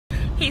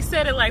He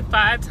said it like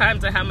 5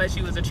 times of how much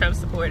he was a Trump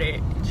supporter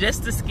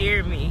just to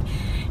scare me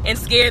and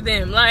scare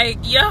them. Like,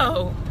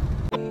 yo.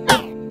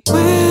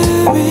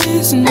 Where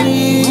is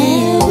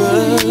Neva?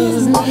 Where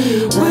is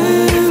Neva?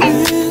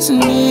 Where is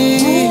Neva?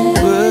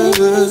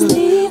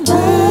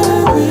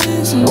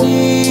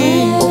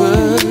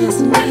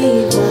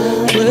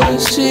 Where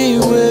is she?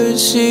 Where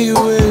is she?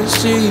 Where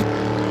is she?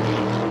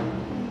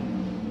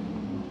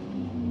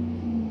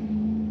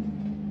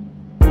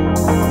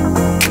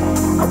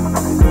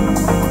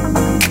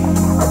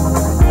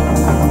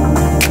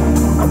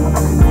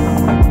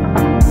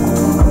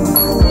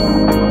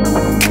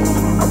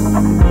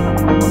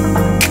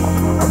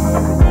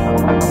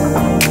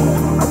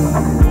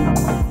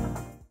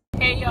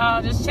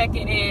 Just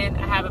checking in.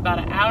 I have about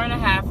an hour and a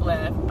half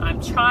left. I'm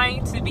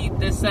trying to beat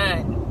the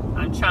sun.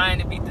 I'm trying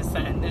to beat the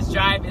sun. This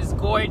drive is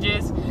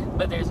gorgeous,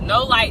 but there's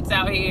no lights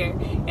out here,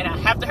 and I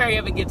have to hurry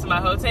up and get to my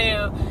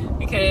hotel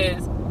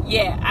because,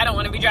 yeah, I don't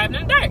want to be driving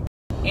in the dark.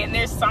 And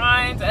there's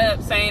signs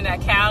up saying that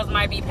cows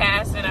might be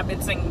passing. I've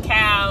been seeing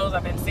cows,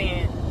 I've been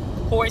seeing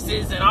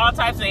horses and all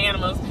types of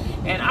animals,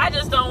 and I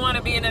just don't want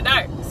to be in the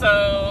dark.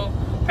 So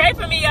pray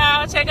for me,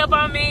 y'all. Check up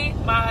on me.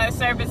 My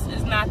service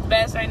is not the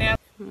best right now.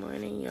 Good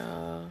morning,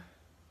 y'all.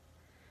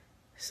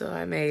 So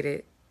I made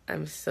it.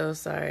 I'm so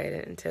sorry I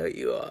didn't tell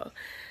you all.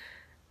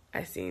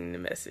 I seen the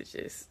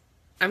messages.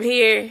 I'm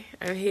here.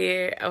 I'm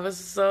here. I was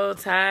so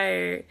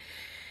tired.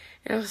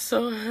 And I was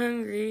so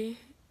hungry.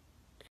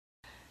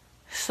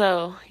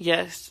 So,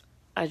 yes,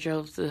 I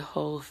drove the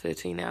whole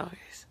 15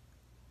 hours.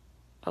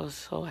 I was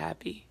so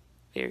happy.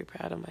 Very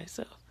proud of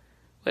myself.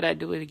 Would I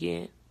do it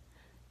again?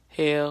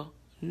 Hell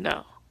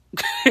no.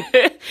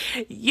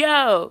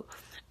 Yo,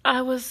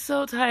 I was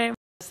so tired.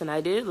 And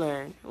I did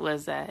learn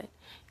was that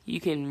you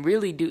can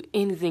really do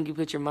anything you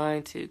put your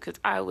mind to, because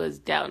I was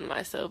doubting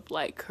myself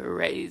like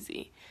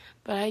crazy.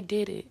 But I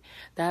did it.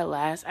 That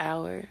last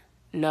hour,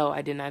 no,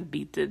 I did not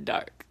beat the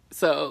dark.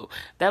 So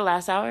that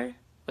last hour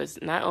was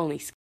not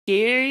only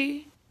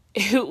scary,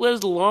 it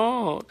was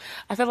long.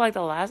 I felt like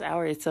the last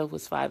hour itself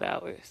was 5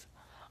 hours.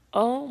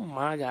 Oh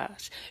my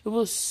gosh. It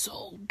was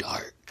so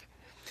dark.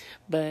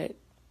 But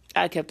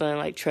I kept on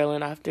like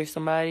trailing after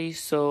somebody,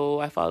 so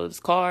I followed his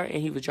car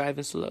and he was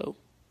driving slow.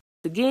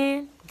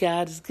 Again,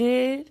 God is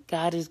good,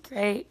 God is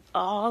great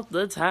all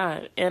the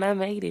time, and I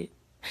made it.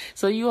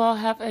 So you all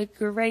have a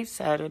great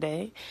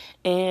Saturday,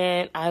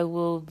 and I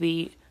will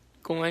be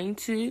going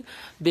to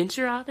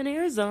venture off in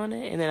Arizona,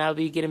 and then I'll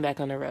be getting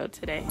back on the road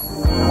today.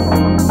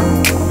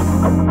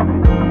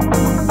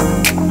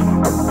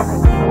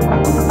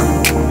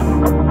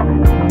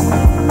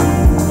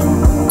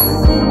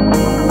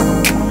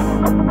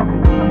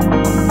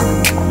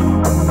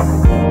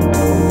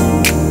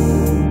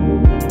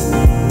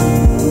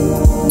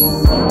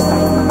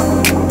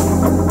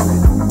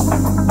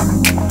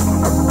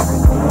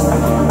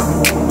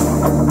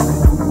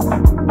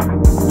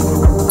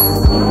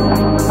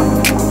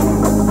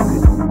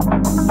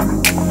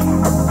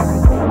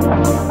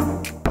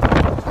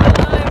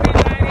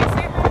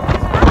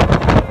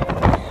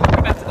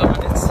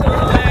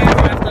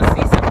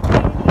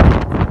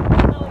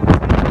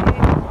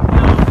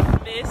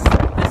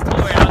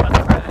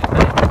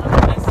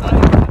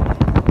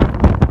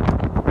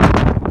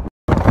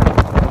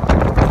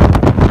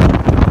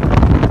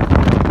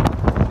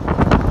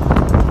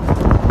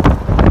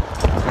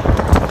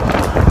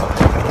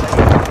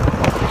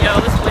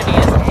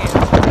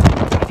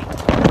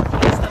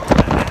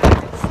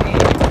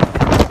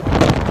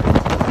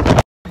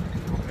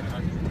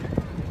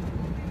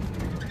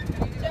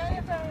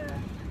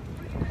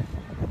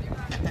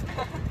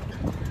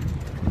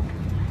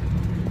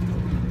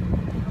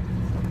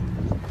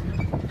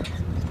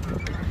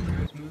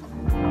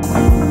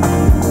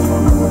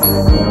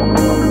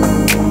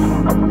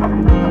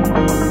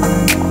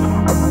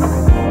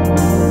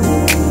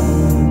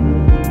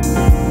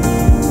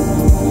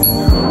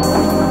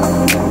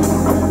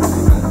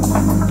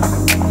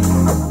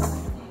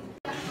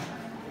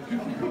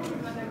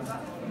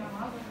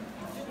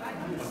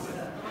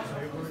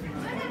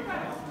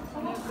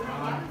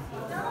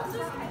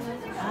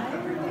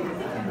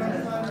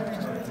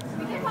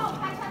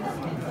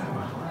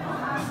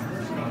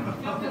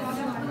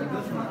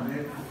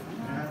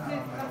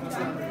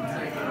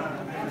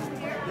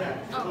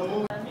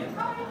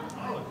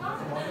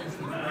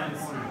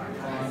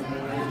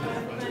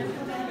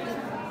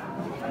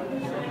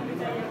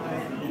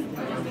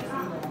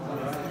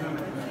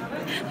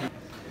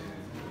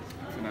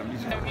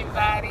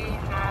 Everybody,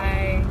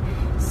 hi.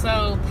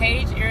 So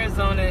Page,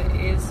 Arizona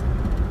is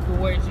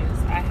gorgeous.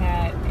 I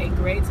had a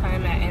great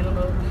time at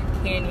Antelope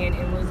Canyon.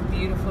 It was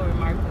beautiful,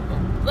 remarkable.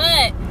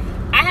 But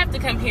I have to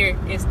come here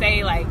and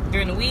stay like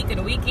during the week and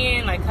the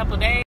weekend, like a couple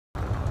days,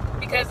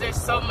 because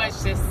there's so much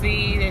to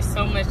see, there's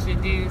so much to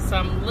do. So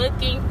I'm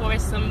looking for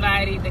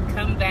somebody to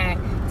come back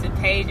to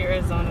Page,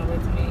 Arizona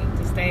with me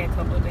to stay a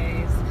couple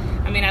days.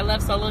 I mean, I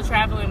love solo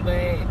traveling,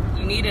 but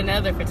you need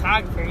another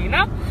photographer, you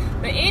know?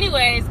 But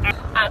anyways,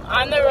 I'm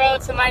on the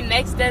road to my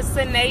next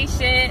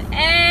destination.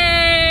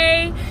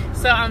 Hey!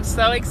 So I'm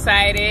so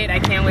excited. I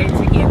can't wait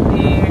to get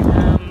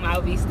there.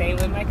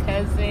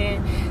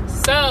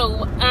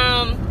 So,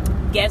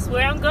 guess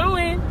where I'm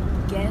going?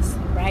 Guess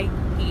right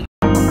here.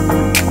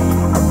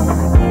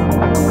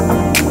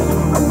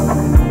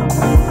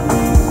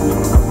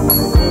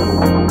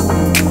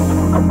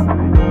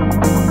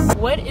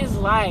 What is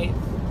life?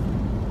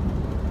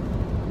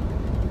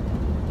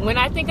 When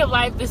I think of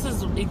life, this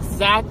is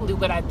exactly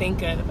what I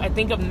think of. I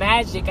think of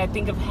magic. I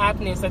think of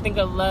happiness. I think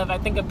of love. I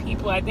think of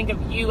people. I think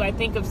of you. I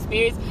think of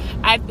spirits.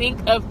 I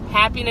think of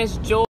happiness,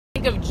 joy. I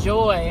think of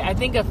joy. I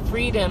think of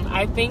freedom.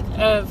 I think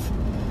of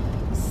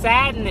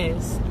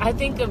sadness. I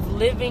think of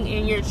living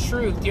in your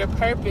truth, your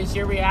purpose,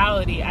 your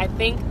reality. I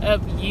think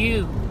of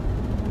you.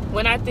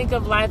 When I think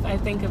of life, I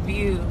think of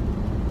you.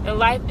 And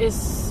life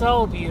is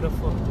so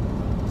beautiful,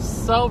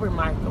 so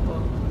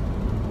remarkable.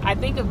 I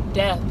think of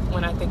death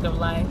when I think of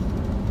life.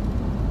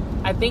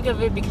 I think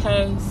of it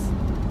because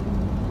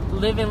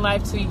living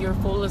life to your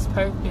fullest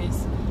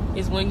purpose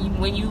is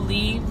when you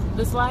leave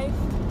this life,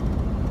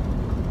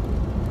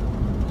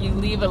 you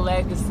leave a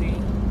legacy.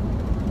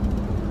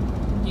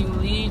 You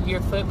leave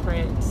your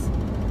footprints.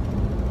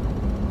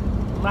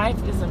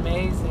 Life is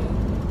amazing.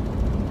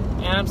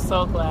 And I'm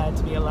so glad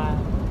to be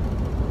alive.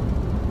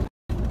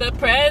 The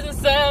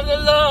presence of the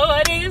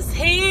Lord is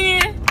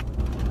here.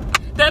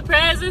 The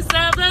presence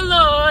of the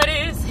Lord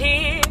is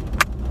here.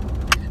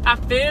 I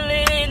feel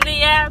it in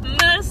the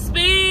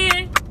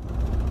atmosphere.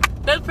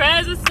 The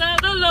presence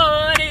of the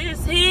Lord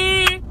is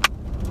here.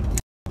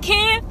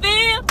 Can't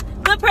feel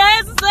the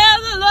presence of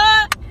the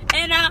Lord,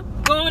 and I'm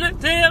gonna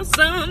tell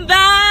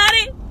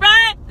somebody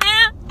right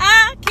now.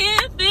 I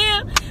can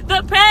feel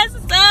the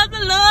presence of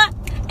the Lord,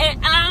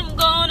 and I'm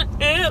gonna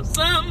help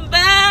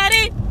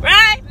somebody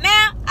right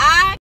now.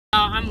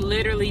 I'm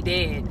literally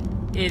dead.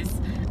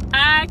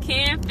 I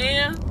can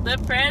feel the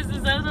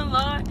presence of the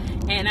Lord,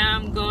 and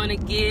I'm gonna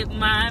give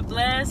my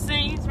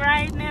blessings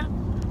right now.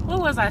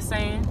 What was I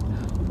saying?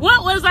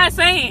 What was I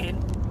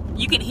saying?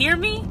 You can hear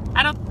me?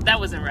 That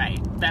wasn't right.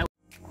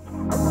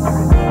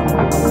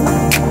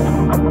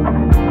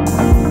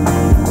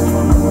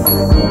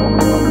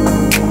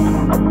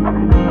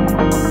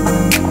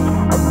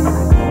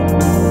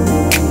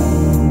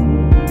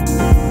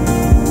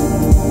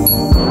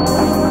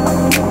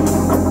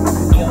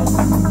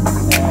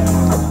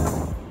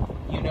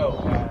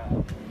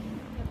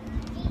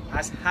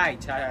 As high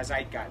as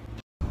I got.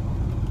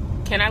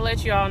 Can I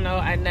let you all know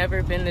I've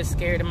never been this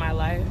scared in my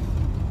life?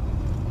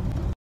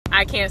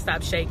 I can't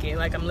stop shaking.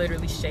 Like, I'm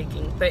literally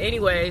shaking. But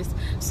anyways,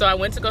 so I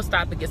went to go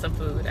stop and get some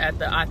food at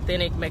the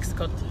authentic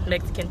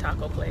Mexican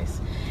taco place.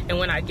 And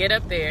when I get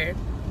up there,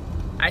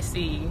 I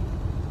see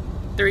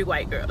 3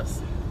 white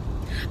girls.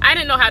 I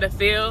didn't know how to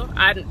feel.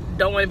 I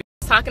don't want to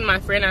be talking to my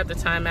friend at the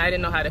time. I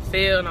didn't know how to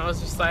feel. And I was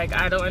just like,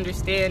 I don't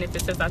understand if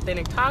it says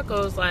authentic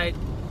tacos. Like,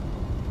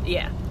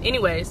 yeah.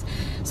 Anyways,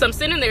 so I'm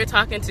sitting there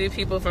talking to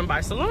people from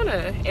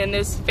Barcelona, and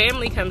this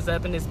family comes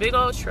up in this big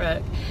old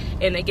truck,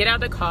 and they get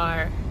out of the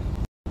car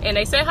and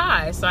they say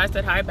hi. So I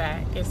said hi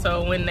back. And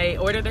so when they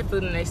ordered their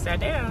food and they sat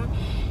down,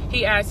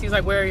 he asked, he's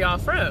like, where are y'all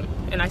from?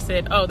 And I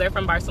said, oh, they're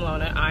from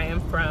Barcelona. I am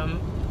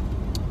from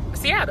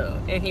Seattle.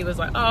 And he was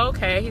like, oh,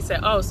 okay. He said,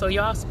 oh, so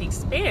y'all speak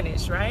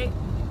Spanish, right?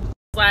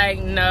 Like,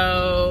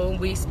 no,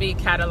 we speak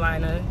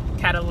Catalina.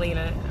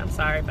 I'm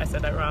sorry if I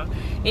said that wrong.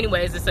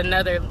 Anyways, it's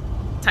another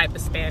type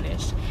of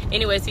Spanish.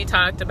 Anyways, he's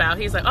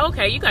like,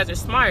 okay, you guys are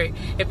smart.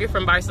 If you're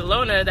from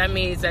Barcelona, that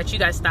means that you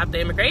guys stopped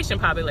the immigration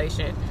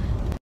population.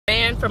 The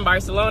man from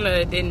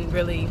Barcelona didn't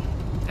really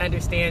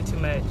understand too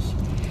much.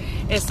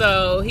 And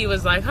so he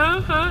was like,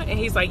 huh? And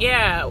he's like,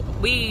 yeah,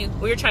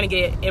 we're trying to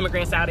get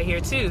immigrants out of here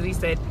too. He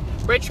said,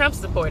 we're Trump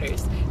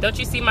supporters. Don't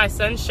you see my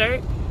son's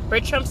shirt? We're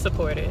Trump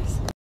supporters.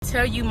 I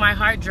tell you, my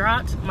heart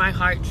dropped.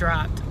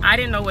 I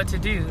didn't know what to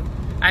do.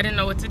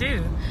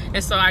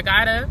 And so I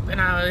got up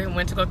and I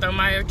went to go throw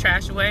my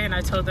trash away, and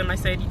I told them, I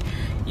said,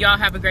 y'all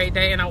have a great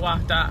day, and I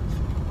walked off.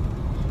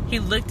 He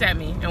looked at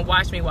me and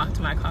watched me walk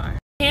to my car.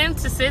 Him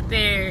to sit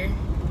there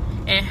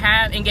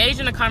and engage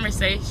in a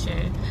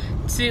conversation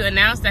to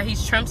announce that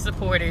he's Trump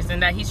supporters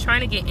and that he's trying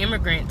to get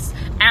immigrants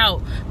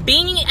out,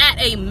 being at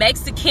a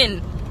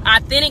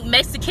authentic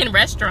Mexican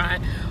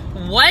restaurant.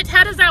 What?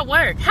 How does that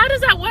work?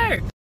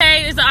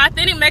 Okay, it's an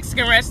authentic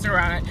Mexican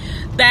restaurant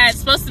that's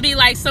supposed to be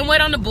like somewhat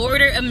on the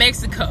border of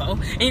Mexico,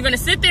 and you're gonna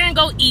sit there and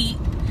go eat,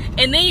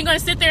 and then you're gonna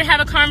sit there and have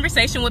a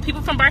conversation with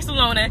people from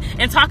Barcelona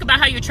and talk about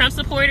how you're Trump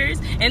supporters,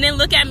 and then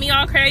look at me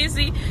all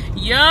crazy.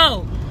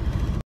 Yo,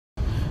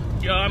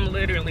 I'm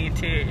literally in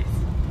tears.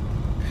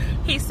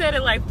 He said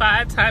it like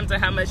 5 times of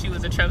how much he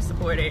was a Trump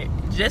supporter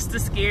just to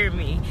scare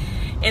me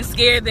and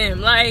scare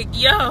them. Like,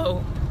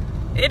 yo,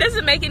 it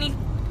doesn't make any.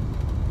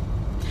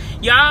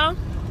 Y'all,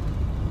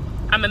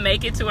 I'm gonna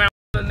make it to where I'm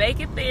gonna make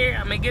it there.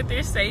 I'm gonna get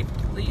there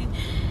safely.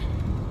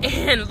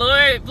 And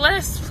Lord,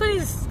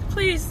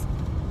 please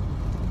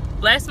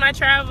bless my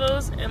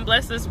travels and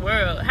bless this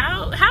world.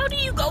 How do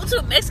you go to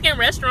a Mexican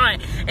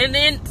restaurant and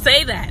then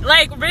say that?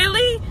 Like,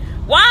 really?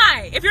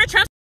 Why? If you're a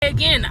Trump,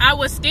 Again, I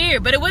was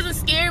scared, but it wasn't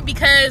scared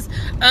because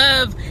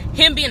of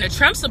him being a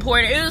Trump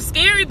supporter. It was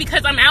scary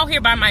because I'm out here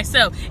by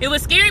myself. It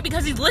was scary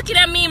because he's looking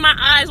at me in my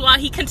eyes while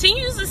he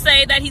continues to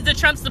say that he's a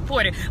Trump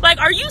supporter. Like,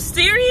 are you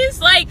serious?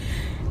 Like,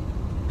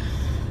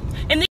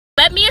 and then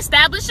let me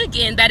establish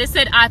again that it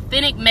said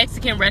authentic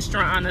Mexican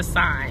restaurant on the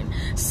sign.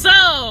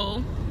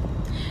 So,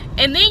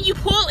 and then you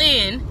pull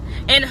in,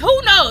 and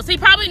who knows? He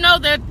probably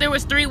knows that there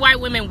was 3 white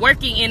women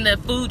working in the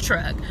food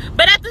truck.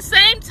 But at the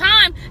same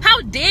time,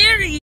 how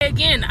dare you?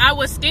 Again, I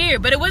was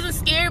scared, but it wasn't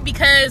scared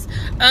because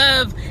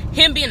of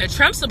him being a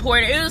Trump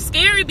supporter. It was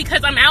scary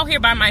because I'm out here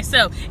by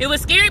myself. It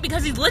was scary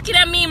because he's looking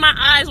at me in my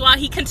eyes while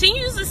he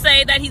continues to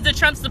say that he's a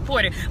Trump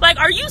supporter. Like,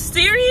 are you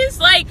serious?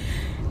 Like,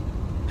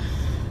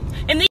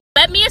 and then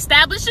let me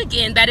establish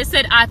again that it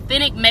said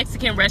authentic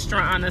Mexican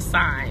restaurant on the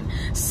sign.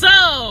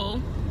 So,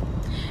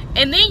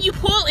 and then you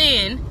pull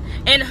in,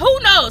 and who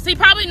knows? He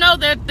probably knows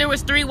that there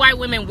was 3 white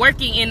women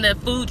working in the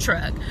food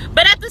truck.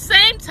 But at the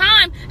same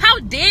time, how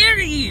dare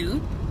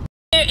you?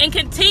 And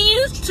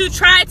continues to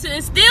try to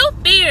instill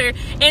fear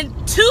in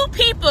 2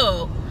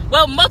 people.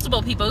 Well,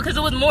 multiple people, because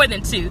it was more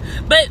than 2.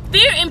 But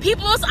fear in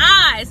people's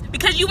eyes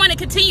because you want to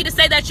continue to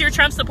say that you're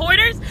Trump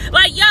supporters.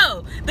 Like,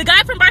 yo, the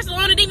guy from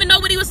Barcelona didn't even know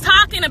what he was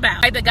talking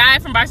about. Like, the guy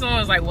from Barcelona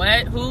was like,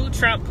 what? Who?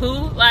 Trump? Who?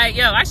 Like,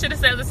 yo, I should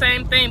have said the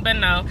same thing, but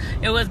no.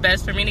 It was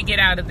best for me to get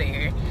out of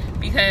there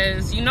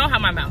because you know how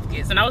my mouth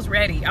gets. And I was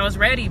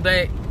ready.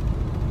 But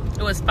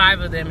it was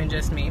 5 of them and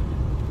just me.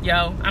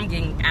 Yo, I'm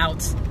getting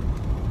out.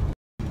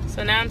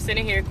 So now I'm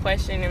sitting here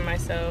questioning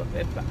myself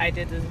if I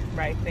did the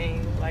right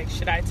thing. Like,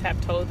 should I have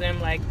told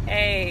them, like,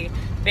 hey,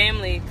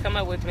 family, come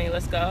up with me,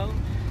 let's go?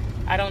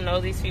 I don't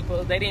know these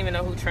people. They didn't even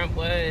know who Trump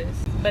was.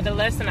 But the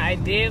lesson I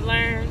did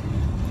learn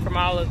from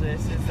all of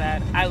this is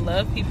that I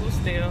love people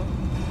still.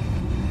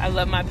 I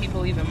love my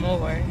people even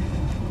more.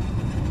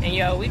 And,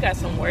 yo, we got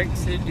some work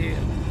to do.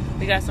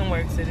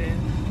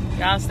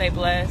 Y'all stay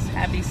blessed.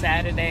 Happy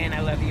Saturday, and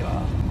I love you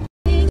all.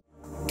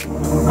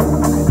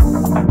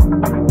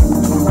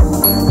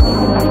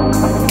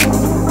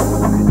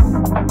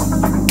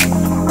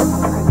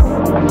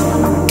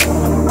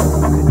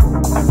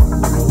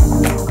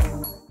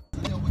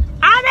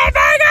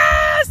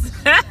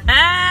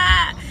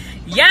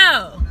 Yo,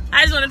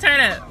 I just want to turn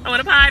up. I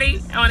want to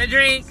party. I want to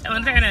drink. I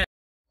want to turn up.